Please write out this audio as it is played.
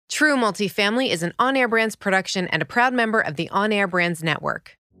True Multifamily is an On Air Brands production and a proud member of the On Air Brands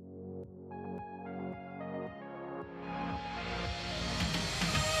Network.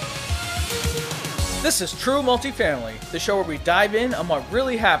 This is True Multifamily, the show where we dive in on what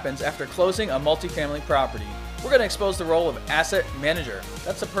really happens after closing a multifamily property. We're going to expose the role of asset manager.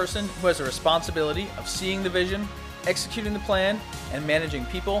 That's a person who has the responsibility of seeing the vision, executing the plan, and managing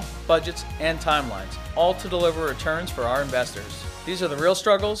people, budgets, and timelines, all to deliver returns for our investors. These are the real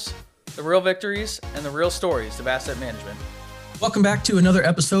struggles, the real victories, and the real stories of asset management. Welcome back to another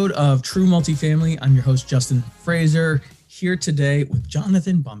episode of True Multifamily. I'm your host, Justin Fraser, here today with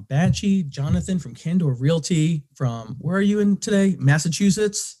Jonathan Bombacci. Jonathan from Candor Realty from, where are you in today?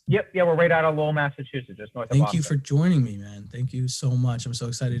 Massachusetts? Yep. Yeah, we're right out of Lowell, Massachusetts, just north of Thank Boston. you for joining me, man. Thank you so much. I'm so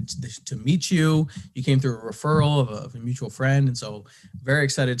excited to meet you. You came through a referral of a mutual friend, and so very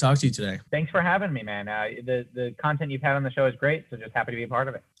excited to talk to you today. Thanks for having me, man. The content you've had on the show is great, so just happy to be a part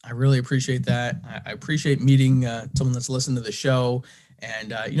of it. I really appreciate that. I appreciate meeting someone that's listened to the show.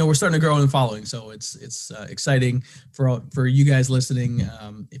 And, we're starting to grow in following. So it's exciting for you guys listening.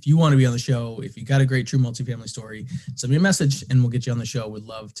 If you want to be on the show, if you got a great True Multifamily story, send me a message and we'll get you on the show. Would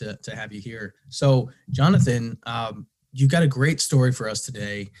love to have you here. So Jonathan, you've got a great story for us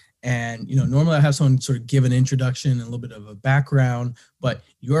today. And, normally I have someone sort of give an introduction and a little bit of a background, but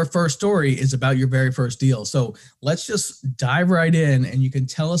your first story is about your very first deal. So let's just dive right in, and you can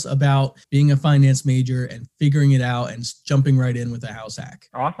tell us about being a finance major and figuring it out and jumping right in with a house hack.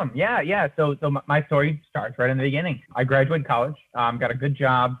 Awesome. Yeah. So my story starts right in the beginning. I graduated college, got a good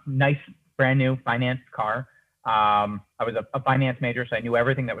job, nice, brand new finance car. I was a finance major, so I knew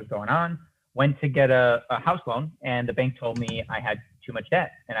everything that was going on. Went to get a house loan, and the bank told me I had too much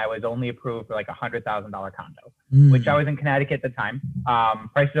debt, and I was only approved for like $100,000 condo, which I was in Connecticut at the time.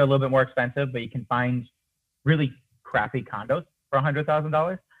 Prices are a little bit more expensive, but you can find really crappy condos for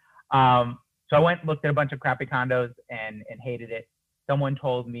 $100,000. So I went and looked at a bunch of crappy condos and hated it. Someone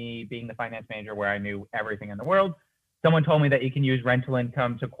told me, being the finance manager where I knew everything in the world, someone told me that you can use rental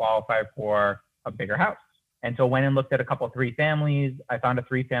income to qualify for a bigger house. And so went and looked at a couple of 3 families. I found a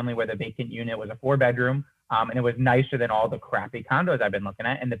 3-family where the vacant unit was a 4-bedroom. And it was nicer than all the crappy condos I've been looking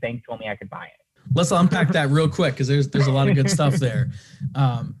at. And the bank told me I could buy it. Let's unpack that real quick, because there's a lot of good stuff there.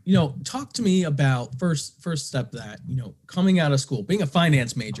 Talk to me about first step that, coming out of school, being a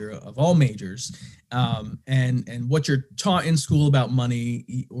finance major of all majors, and what you're taught in school about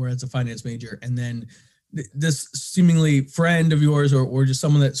money or as a finance major. And then this seemingly friend of yours or just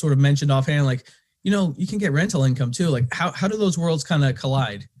someone that sort of mentioned offhand, like, you can get rental income too. Like how do those worlds kind of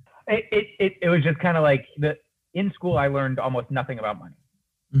collide? It was just kind of like in school, I learned almost nothing about money.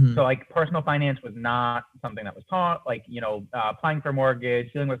 Mm-hmm. So like personal finance was not something that was taught, like, applying for a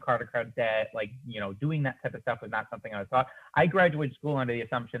mortgage, dealing with credit card debt, like, doing that type of stuff was not something I was taught. I graduated school under the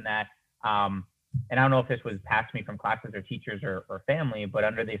assumption that, and I don't know if this was passed me from classes or teachers or family, but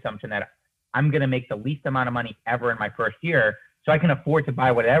under the assumption that I'm going to make the least amount of money ever in my first year, so I can afford to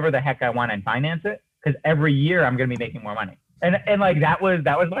buy whatever the heck I want and finance it, because every year I'm going to be making more money. And like that was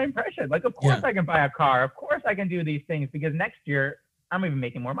my impression. Like, of course I can buy a car. Of course I can do these things, because next year I'm even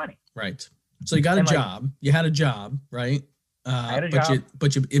making more money. Right. So you got a job. You had a job, right? I had a job.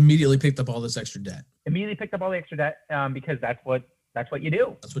 But you immediately picked up all this extra debt. Immediately picked up all the extra debt because that's what you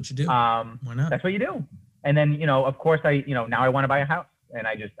do. That's what you do. Why not? That's what you do. And then, of course now I want to buy a house, and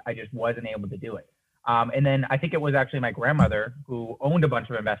I just wasn't able to do it. And then I think it was actually my grandmother, who owned a bunch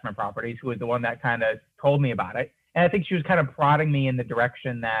of investment properties, who was the one that kind of told me about it. And I think she was kind of prodding me in the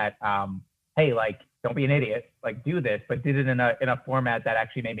direction that, hey, like, don't be an idiot, like, do this, but did it in a format that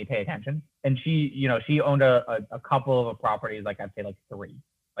actually made me pay attention. And she owned a couple of properties, like I'd say like 3,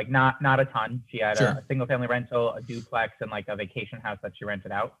 like not a ton. She had a single family rental, a duplex, and like a vacation house that she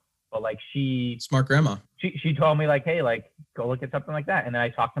rented out. But like smart grandma. She told me like, hey, like, go look at something like that. And then I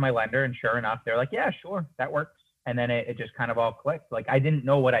talked to my lender, and sure enough, they're like, yeah, sure, that works. And then it just kind of all clicked. Like, I didn't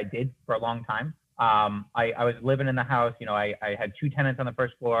know what I did for a long time. I was living in the house. I had 2 tenants on the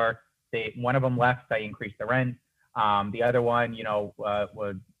first floor. One of them left. I increased the rent. The other one,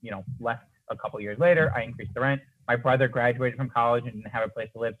 left a couple years later. I increased the rent. My brother graduated from college and didn't have a place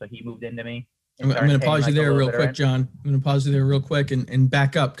to live, so he moved into me. I'm going to pause you there real quick, John. I'm going to pause you there real quick and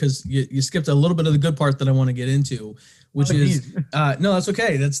back up, because you skipped a little bit of the good part that I want to get into, which is no, that's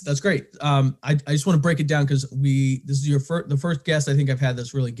okay. That's great. I just want to break it down, because this is the first guest I think I've had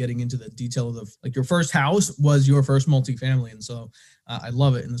that's really getting into the detail of like your first house was your first multifamily, and so I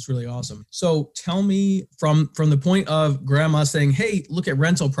love it, and it's really awesome. So tell me from the point of grandma saying, hey, look at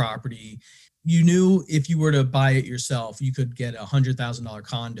rental property. You knew if you were to buy it yourself, you could get $100,000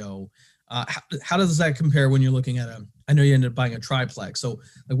 condo. How does that compare when you're looking at I know you ended up buying a triplex. So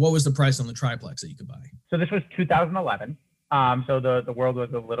like, what was the price on the triplex that you could buy? So this was 2011. So the world was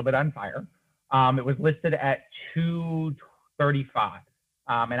a little bit on fire. It was listed at 235,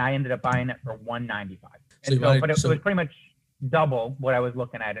 and I ended up buying it for 195. But it was pretty much double what I was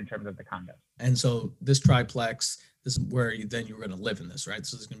looking at in terms of the condo. And so this triplex, this is where you were going to live in this, right?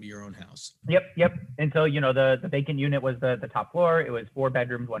 So this is going to be your own house. Yep. And so, the vacant unit was the top floor. It was 4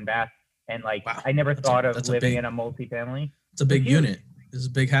 bedrooms, 1 bath. And wow, I never thought of living in a multifamily. It's a big unit. This is a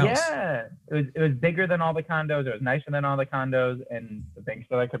big house. Yeah, it was bigger than all the condos. It was nicer than all the condos, and the bank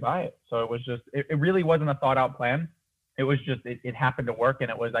said I could buy it. So it was just, it really wasn't a thought out plan. It was just, it happened to work, and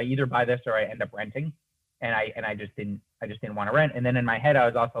it was, I either buy this or I end up renting. And I just didn't want to rent. And then in my head, I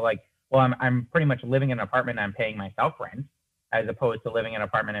was also like, well, I'm pretty much living in an apartment and I'm paying myself rent, as opposed to living in an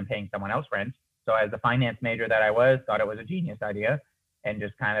apartment and paying someone else rent. So as the finance major that I was, thought it was a genius idea and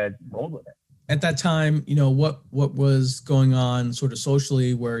just kind of rolled with it. At that time, what was going on sort of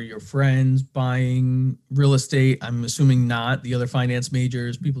socially? Were your friends buying real estate? I'm assuming not. The other finance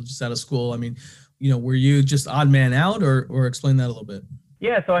majors, people just out of school. I mean, were you just odd man out, or explain that a little bit?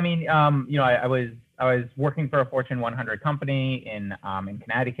 Yeah. So, I mean, I was working for a Fortune 100 company in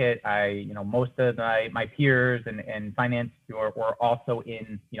Connecticut. Most of my peers and finance were also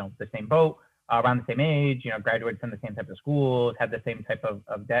in, the same boat, around the same age, graduated from the same type of schools, had the same type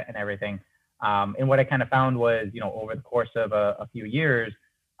of debt and everything. And what I kind of found was, over the course of a few years,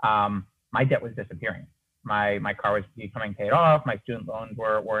 my debt was disappearing. My car was becoming paid off. My student loans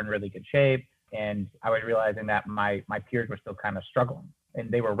were in really good shape. And I was realizing that my peers were still kind of struggling, and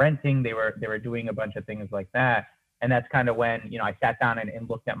they were renting. They were doing a bunch of things like that. And that's kind of when, I sat down and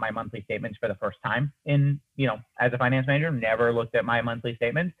looked at my monthly statements for the first time as a finance manager. Never looked at my monthly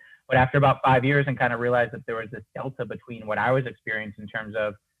statements. But after about 5 years, and kind of realized that there was this delta between what I was experiencing in terms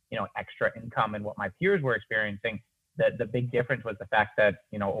of, extra income and what my peers were experiencing. The big difference was the fact that,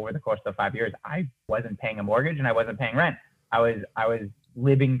 over the course of 5 years, I wasn't paying a mortgage and I wasn't paying rent. I was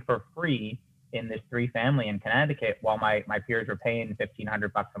living for free in this 3-family in Connecticut, while my peers were paying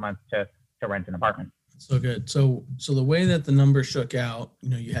 $1,500 a month to rent an apartment. So good. So the way that the numbers shook out,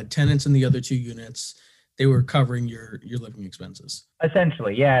 you had tenants in the other 2 units. They were covering your living expenses.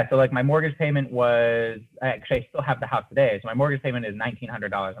 Essentially, yeah. So like my mortgage payment was, actually I still have the house today. So my mortgage payment is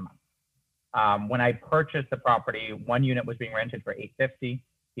 $1,900 a month. When I purchased the property, 1 unit was being rented for $850.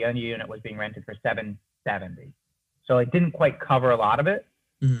 The other unit was being rented for $770. So it didn't quite cover a lot of it.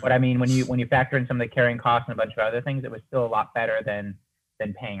 Mm-hmm. But I mean, when you factor in some of the carrying costs and a bunch of other things, it was still a lot better than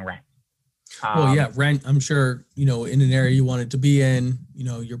paying rent. Well, yeah, rent, I'm sure, in an area you wanted to be in,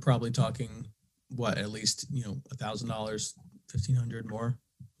 you're probably talking what, at least, $1,000, $1,500 more,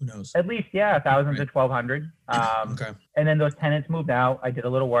 who knows? At least, yeah, $1,000 to $1,200. Okay. And then those tenants moved out. I did a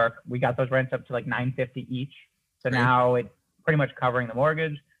little work. We got those rents up to like $950 each. So now it's pretty much covering the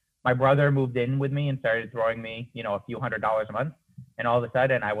mortgage. My brother moved in with me and started throwing me, a few $100s a month. And all of a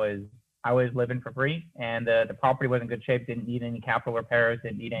sudden I was living for free, and the property was in good shape. Didn't need any capital repairs.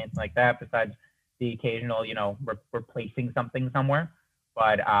 Didn't need anything like that besides the occasional, replacing something somewhere.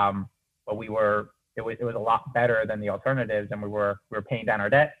 But it was a lot better than the alternatives, and we were paying down our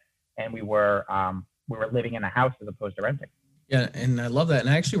debt, and we were living in a house as opposed to renting. Yeah, and I love that, and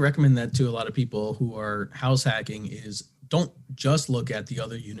I actually recommend that to a lot of people who are house hacking. Is don't just look at the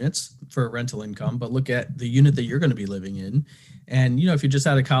other units for rental income, but look at the unit that you're going to be living in. And if you're just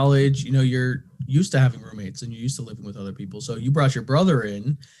out of college, you're used to having roommates and you're used to living with other people. So you brought your brother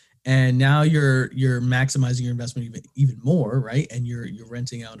in, and now you're maximizing your investment even more, right? And you're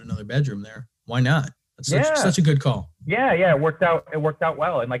renting out another bedroom there. Why not? That's such a good call. Yeah. It worked out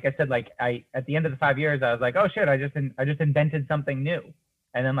well. And like I said, at the end of the 5 years, I was like, oh shit, I just invented something new.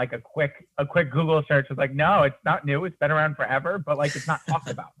 And then like a quick Google search was like, no, it's not new. It's been around forever, but like it's not talked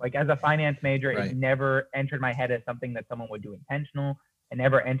about. Like as a finance major, right. It never entered my head as something that someone would do intentional. It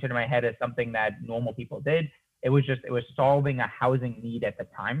never entered my head as something that normal people did. It was solving a housing need at the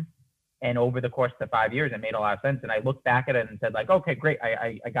time. And over the course of the 5 years, it made a lot of sense. And I looked back at it and said like, okay, great.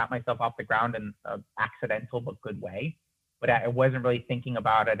 I got myself off the ground in an accidental but good way. But I wasn't really thinking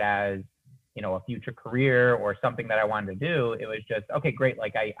about it as, a future career or something that I wanted to do. It was just, okay, great.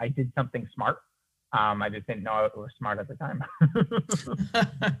 Like I did something smart. I just didn't know it was smart at the time.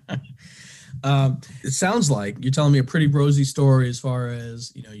 It sounds like you're telling me a pretty rosy story as far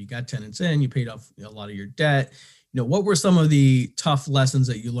as, you got tenants in, you paid off a lot of your debt. What were some of the tough lessons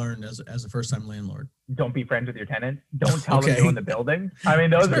that you learned as a first-time landlord? Don't be friends with your tenants. Don't tell them you own the building. I mean,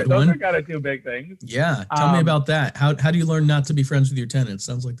 those are kind of 2 big things. Yeah. Tell me about that. How do you learn not to be friends with your tenants?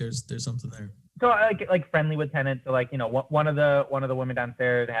 Sounds like there's something there. So like friendly with tenants. So like, you know, one of the women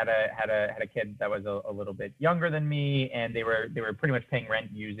downstairs had a kid that was a little bit younger than me, and they were pretty much paying rent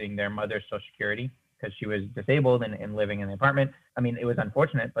using their mother's Social Security because she was disabled and living in the apartment. I mean, it was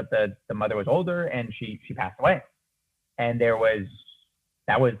unfortunate, but the mother was older and she passed away, and that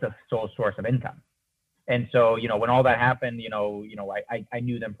was the sole source of income. And so, you know, when all that happened, I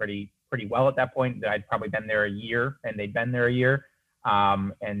knew them pretty well at that point. I'd probably been there a year and they'd been there a year.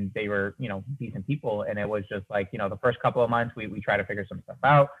 And they were, you know, decent people. And it was just like, you know, the first couple of months we try to figure some stuff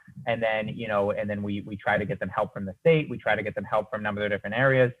out. And then, you know, we try to get them help from the state. We try to get them help from a number of different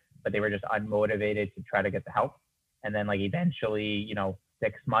areas, but they were just unmotivated to try to get the help. And then like eventually, you know,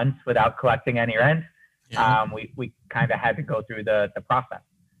 6 months without collecting any rent, we kind of had to go through the process.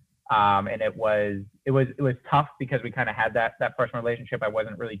 And it was tough because we kind of had that personal relationship. I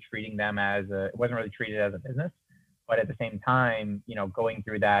wasn't really treating them it wasn't really treated as a business. But at the same time, you know, going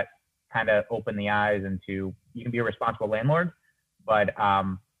through that kind of opened the eyes into, you can be a responsible landlord, but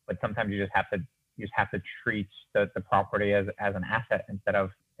sometimes you just have to treat the property as an asset instead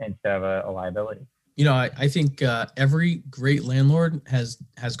of a liability. You know, I think every great landlord has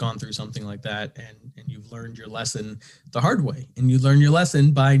gone through something like that, and you've learned your lesson the hard way. And you learn your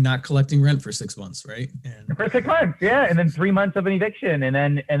lesson by not collecting rent for 6 months, right? And for 6 months, yeah, and then 3 months of an eviction, and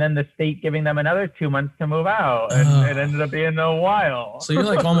then the state giving them another 2 months to move out, and it ended up being a while. So you're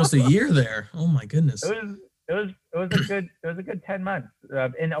like almost a year there. Oh my goodness. It was a good 10 months,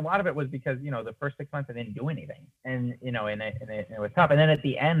 and a lot of it was because, you know, the first 6 months I didn't do anything, and you know, and it was tough. And then at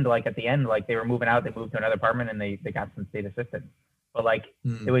the end, they were moving out. They moved to another apartment, and they got some state assistance. But like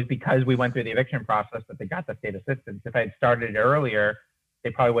it was because we went through the eviction process that they got the state assistance. If I had started it earlier,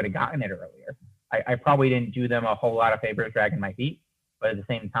 they probably would have gotten it earlier. I probably didn't do them a whole lot of favors dragging my feet, but at the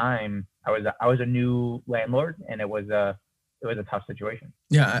same time, I was a new landlord, and it was a tough situation.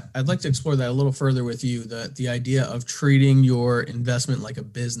 Yeah, I'd like to explore that a little further with you. The idea of treating your investment like a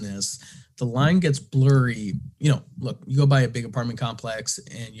business. The line gets blurry. You know, look, you go buy a big apartment complex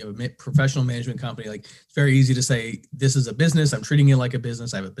and you have a professional management company. Like, it's very easy to say, this is a business. I'm treating it like a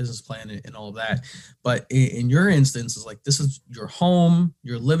business. I have a business plan and all of that. But in your instance, it's like, this is your home.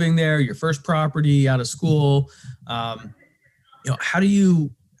 You're living there. Your first property out of school. You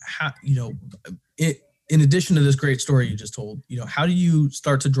know, in addition to this great story you just told, you know, how do you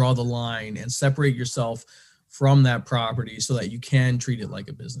start to draw the line and separate yourself from that property so that you can treat it like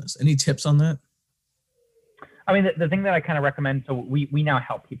a business? Any tips on that? I mean, the thing that I kind of recommend, so we now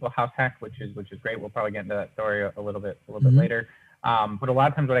help people house hack, which is great. We'll probably get into that story a little bit later. But a lot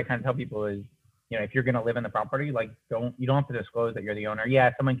of times what I kind of tell people is, you know, if you're going to live in the property, like you don't have to disclose that you're the owner.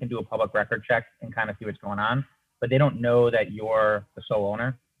 Yeah, someone can do a public record check and kind of see what's going on, but they don't know that you're the sole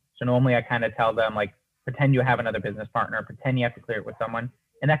owner. So normally I kind of tell them, like, pretend you have another business partner, pretend you have to clear it with someone.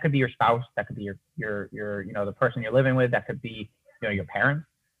 And that could be your spouse, that could be your you know, the person you're living with, that could be, you know, your parents.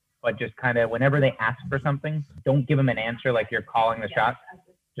 But just kind of whenever they ask for something, don't give them an answer like you're calling the shots.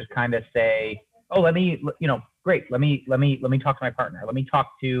 Just kind of say, oh, let me talk to my partner. Let me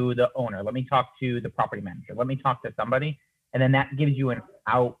talk to the owner. Let me talk to the property manager. Let me talk to somebody. And then that gives you an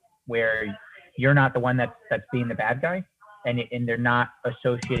out where you're not the one that's being the bad guy, and they're not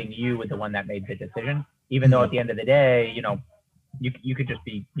associating you with the one that made the decision. Even though at the end of the day, you know, you could just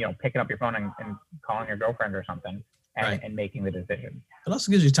be, you know, picking up your phone and calling your girlfriend or something and making the decision. It also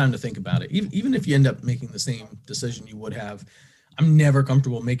gives you time to think about it. Even if you end up making the same decision you would have, I'm never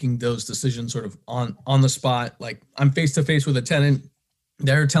comfortable making those decisions sort of on the spot. Like, I'm face to face with a tenant,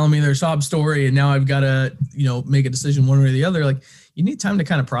 they're telling me their sob story, and now I've got to, you know, make a decision one way or the other. Like, you need time to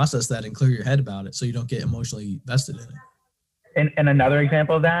kind of process that and clear your head about it so you don't get emotionally vested in it. And another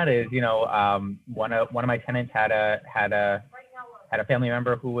example of that is, you know, one of my tenants had a family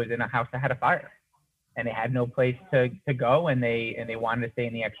member who was in a house that had a fire, and they had no place to go, and they wanted to stay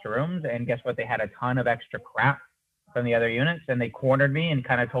in the extra rooms. And guess what? They had a ton of extra crap from the other units, and they cornered me and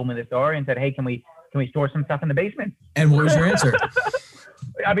kind of told me the story and said, hey, can we store some stuff in the basement? And what was your answer?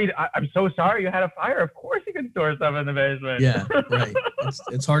 I mean, I'm so sorry you had a fire. Of course you can store stuff in the basement. Yeah, right.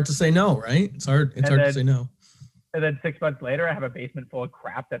 It's hard to say no, right? It's hard to say no. And then 6 months later, I have a basement full of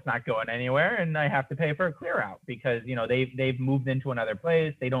crap that's not going anywhere, and I have to pay for a clear out because, you know, they've moved into another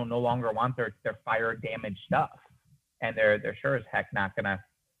place. They don't no longer want their fire damaged stuff, and they're sure as heck not gonna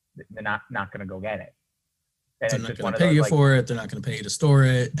go get it. And they're not going to pay you for it. They're not going to pay you to store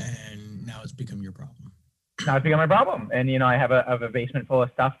it, and now it's become your problem. Now it's become my problem, and you know, I have a basement full of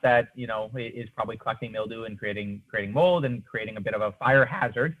stuff that, you know, is probably collecting mildew and creating mold and creating a bit of a fire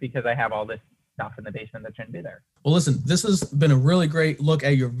hazard because I have all this stuff in the basement that shouldn't be there. Well, listen, this has been a really great look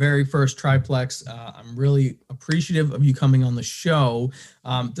at your very first triplex. I'm really appreciative of you coming on the show.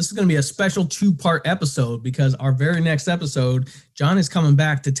 This is going to be a special 2-part episode because our very next episode, John is coming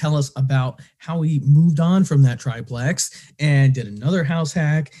back to tell us about how he moved on from that triplex and did another house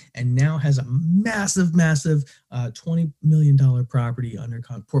hack and now has a massive $20 million property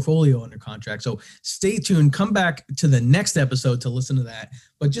portfolio under contract. So stay tuned. Come back to the next episode to listen to that.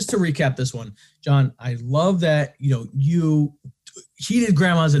 But just to recap this one, John, I love that, you heeded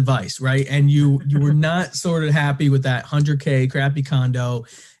grandma's advice, right? And you were not sort of happy with that 100K crappy condo,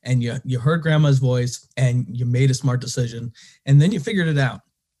 and you heard grandma's voice and you made a smart decision, and then you figured it out.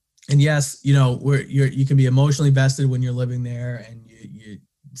 And yes, you can be emotionally vested when you're living there, and you're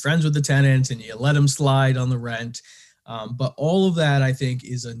friends with the tenants and you let them slide on the rent. But all of that, I think,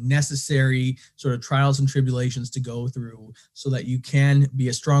 is a necessary sort of trials and tribulations to go through so that you can be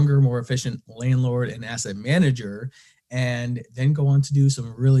a stronger, more efficient landlord and asset manager, and then go on to do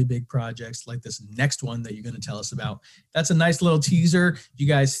some really big projects like this next one that you're going to tell us about. That's a nice little teaser. You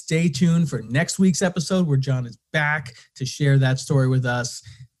guys stay tuned for next week's episode where John is back to share that story with us.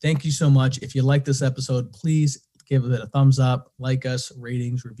 Thank you so much. If you like this episode, please give it a thumbs up, like us,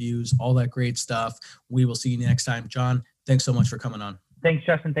 ratings, reviews, all that great stuff. We will see you next time. John, thanks so much for coming on. Thanks,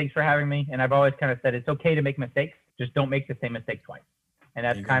 Justin. Thanks for having me. And I've always kind of said it's okay to make mistakes. Just don't make the same mistake twice. And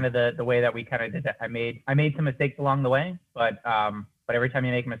that's kind of the way that we kind of did that. I made some mistakes along the way, but every time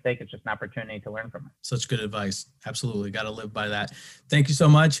you make a mistake, it's just an opportunity to learn from it. Such good advice. Absolutely. Got to live by that. Thank you so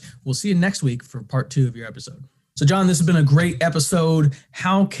much. We'll see you next week for part 2 of your episode. So John, this has been a great episode.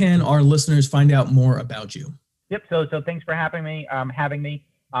 How can our listeners find out more about you? Yep. So thanks for having me. My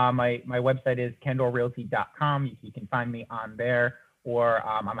website is kendallrealty.com. You can find me on there, or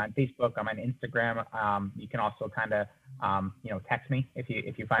I'm on Facebook. I'm on Instagram. You can also kind of text me if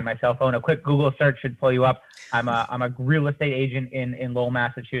you find my cell phone. A quick Google search should pull you up. I'm a real estate agent in Lowell,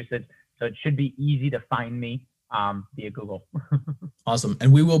 Massachusetts, so it should be easy to find me via Google. Awesome.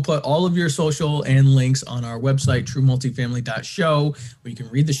 And we will put all of your social and links on our website, truemultifamily.show, where you can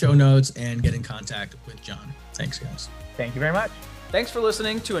read the show notes and get in contact with John. Thanks, guys. Thank you very much. Thanks for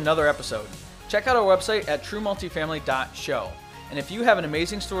listening to another episode. Check out our website at truemultifamily.show. And if you have an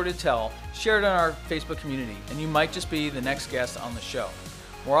amazing story to tell, share it on our Facebook community, and you might just be the next guest on the show.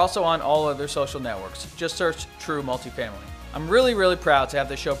 We're also on all other social networks. Just search True Multifamily. I'm really, really proud to have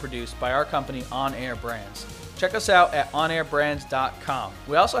this show produced by our company, On Air Brands. Check us out at onairbrands.com.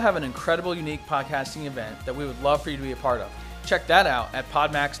 We also have an incredible, unique podcasting event that we would love for you to be a part of. Check that out at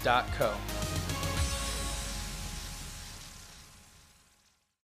podmax.co.